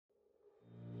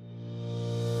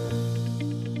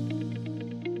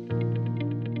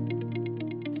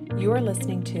You are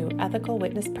listening to Ethical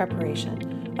Witness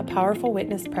Preparation, a powerful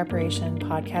witness preparation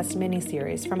podcast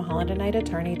mini-series from Holland & Knight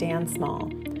attorney Dan Small.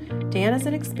 Dan is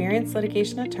an experienced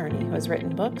litigation attorney who has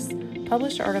written books,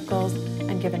 published articles,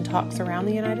 and given talks around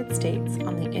the United States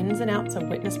on the ins and outs of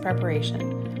witness preparation.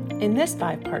 In this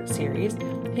 5-part series,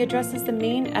 he addresses the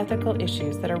main ethical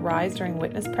issues that arise during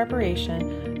witness preparation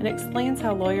and explains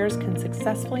how lawyers can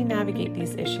successfully navigate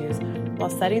these issues while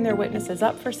setting their witnesses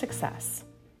up for success.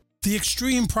 The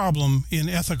extreme problem in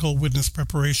ethical witness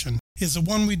preparation is the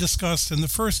one we discussed in the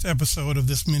first episode of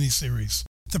this mini-series,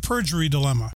 the perjury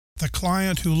dilemma, the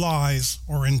client who lies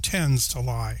or intends to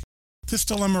lie. This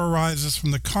dilemma arises from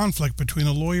the conflict between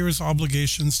a lawyer's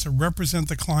obligations to represent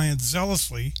the client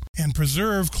zealously and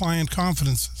preserve client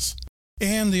confidences,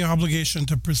 and the obligation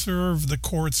to preserve the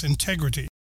court's integrity.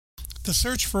 The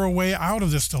search for a way out of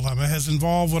this dilemma has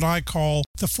involved what I call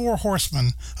the 4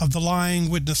 horsemen of the lying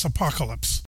witness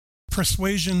apocalypse: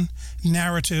 persuasion,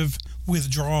 narrative,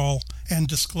 withdrawal, and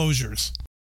disclosures.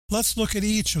 Let's look at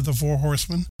each of the 4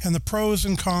 horsemen and the pros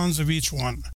and cons of each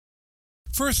one.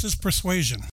 First is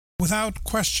persuasion. Without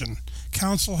question,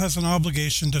 counsel has an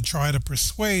obligation to try to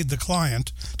persuade the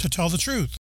client to tell the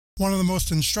truth. One of the most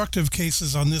instructive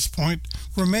cases on this point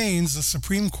remains the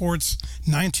Supreme Court's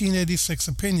 1986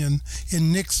 opinion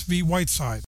in Nix v.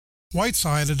 Whiteside.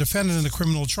 Whiteside, a defendant in a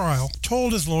criminal trial,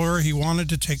 told his lawyer he wanted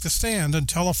to take the stand and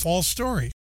tell a false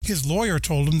story. His lawyer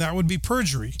told him that would be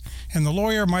perjury, and the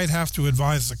lawyer might have to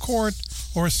advise the court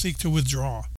or seek to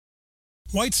withdraw.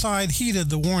 Whiteside heeded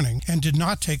the warning and did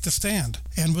not take the stand,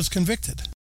 and was convicted.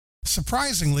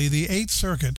 Surprisingly, the Eighth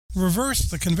Circuit reversed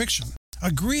the conviction,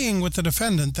 agreeing with the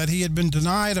defendant that he had been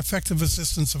denied effective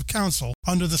assistance of counsel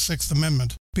under the Sixth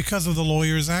Amendment because of the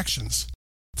lawyer's actions.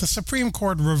 The Supreme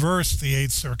Court reversed the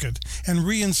Eighth Circuit and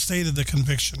reinstated the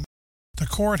conviction. The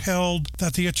court held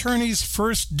that the attorney's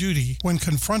first duty when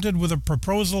confronted with a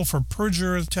proposal for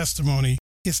perjured testimony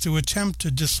is to attempt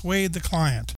to dissuade the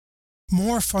client.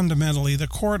 More fundamentally, the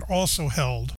court also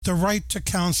held the right to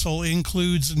counsel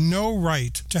includes no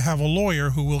right to have a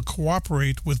lawyer who will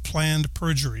cooperate with planned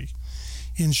perjury.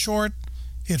 In short,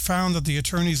 it found that the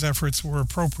attorney's efforts were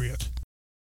appropriate.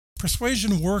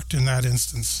 Persuasion worked in that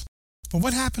instance. But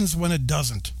what happens when it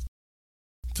doesn't?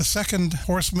 The second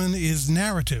horseman is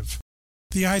narrative.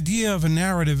 The idea of a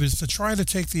narrative is to try to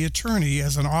take the attorney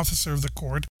as an officer of the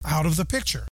court out of the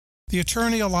picture. The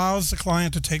attorney allows the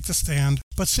client to take the stand,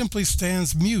 but simply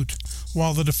stands mute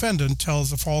while the defendant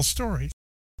tells a false story.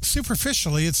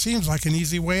 Superficially, it seems like an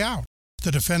easy way out.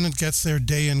 The defendant gets their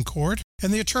day in court,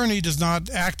 and the attorney does not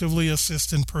actively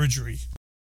assist in perjury.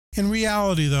 In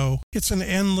reality, though, it's an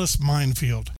endless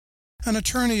minefield. An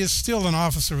attorney is still an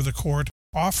officer of the court,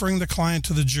 offering the client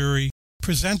to the jury,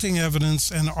 presenting evidence,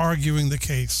 and arguing the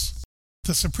case.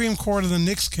 The Supreme Court in the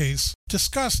Nix case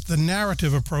discussed the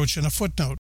narrative approach in a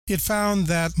footnote. It found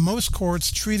that most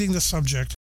courts treating the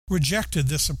subject rejected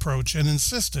this approach and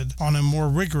insisted on a more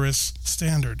rigorous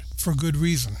standard, for good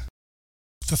reason.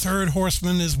 The third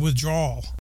horseman is withdrawal.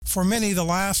 For many, the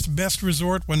last best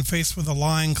resort when faced with a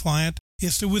lying client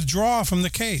is to withdraw from the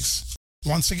case.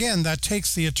 Once again, that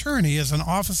takes the attorney as an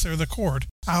officer of the court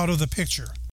out of the picture.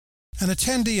 An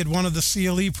attendee at one of the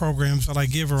CLE programs that I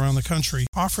give around the country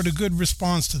offered a good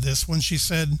response to this when she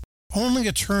said, "Only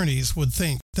attorneys would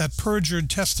think that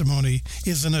perjured testimony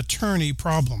is an attorney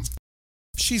problem."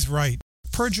 She's right.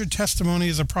 Perjured testimony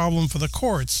is a problem for the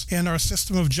courts and our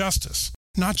system of justice,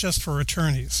 not just for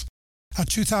attorneys. A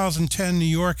 2010 New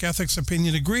York ethics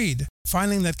opinion agreed,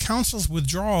 finding that counsel's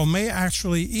withdrawal may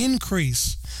actually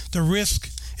increase the risk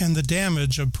and the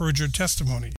damage of perjured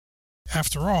testimony.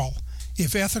 After all,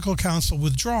 if ethical counsel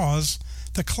withdraws,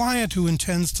 the client who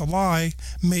intends to lie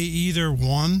may either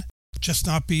 1. Just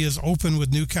not be as open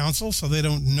with new counsel so they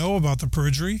don't know about the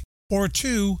perjury, or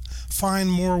 2. Find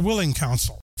more willing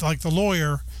counsel, like the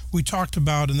lawyer we talked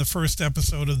about in the first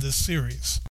episode of this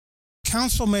series.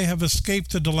 Counsel may have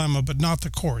escaped the dilemma, but not the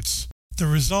courts. The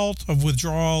result of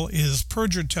withdrawal is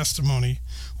perjured testimony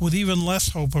with even less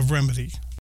hope of remedy.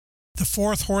 The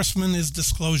fourth horseman is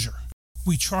disclosure.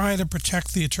 We try to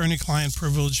protect the attorney-client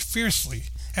privilege fiercely,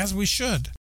 as we should.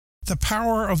 The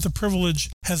power of the privilege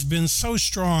has been so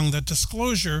strong that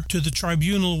disclosure to the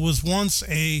tribunal was once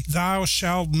a "thou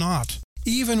shalt not,"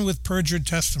 even with perjured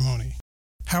testimony.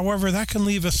 However, that can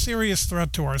leave a serious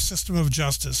threat to our system of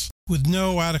justice with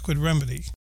no adequate remedy.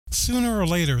 Sooner or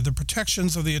later, the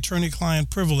protections of the attorney-client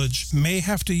privilege may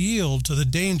have to yield to the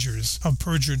dangers of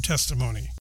perjured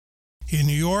testimony. In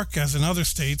New York, as in other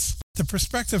states, the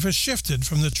perspective has shifted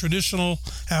from the traditional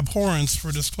abhorrence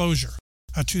for disclosure.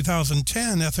 A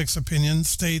 2010 ethics opinion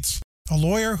states, A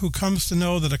lawyer who comes to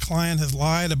know that a client has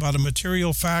lied about a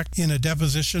material fact in a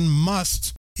deposition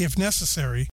must, if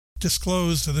necessary,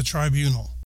 disclose to the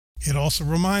tribunal. It also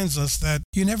reminds us that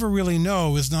you never really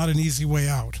know is not an easy way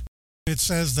out. It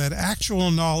says that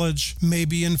actual knowledge may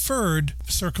be inferred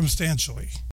circumstantially.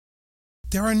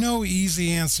 There are no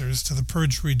easy answers to the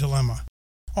perjury dilemma.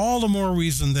 All the more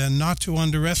reason, then, not to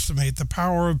underestimate the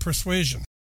power of persuasion.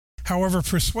 However,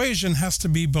 persuasion has to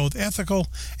be both ethical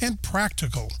and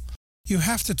practical. You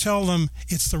have to tell them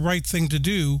it's the right thing to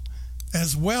do,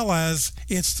 as well as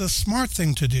it's the smart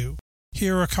thing to do.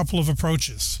 Here are a couple of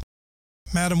approaches.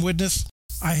 Madam Witness,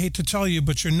 I hate to tell you,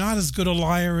 but you're not as good a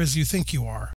liar as you think you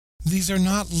are. These are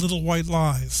not little white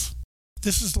lies.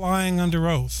 This is lying under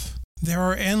oath. There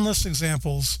are endless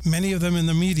examples, many of them in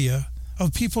the media,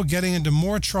 of people getting into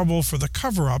more trouble for the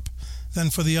cover-up than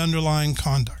for the underlying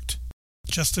conduct.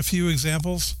 Just a few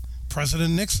examples: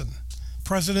 President Nixon,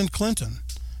 President Clinton,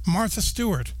 Martha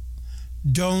Stewart.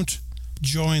 Don't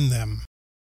join them.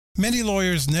 Many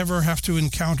lawyers never have to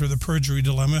encounter the perjury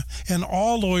dilemma, and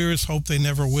all lawyers hope they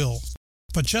never will.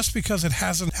 But just because it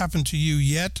hasn't happened to you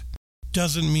yet,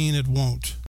 doesn't mean it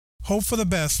won't. Hope for the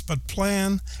best, but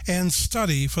plan and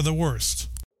study for the worst.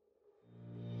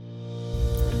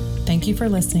 Thank you for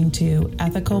listening to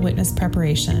Ethical Witness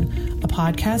Preparation, a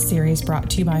podcast series brought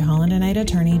to you by Holland & Knight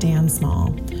attorney Dan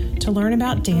Small. To learn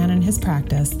about Dan and his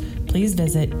practice, please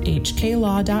visit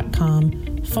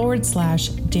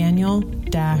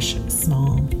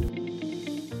hklaw.com/Daniel-Small.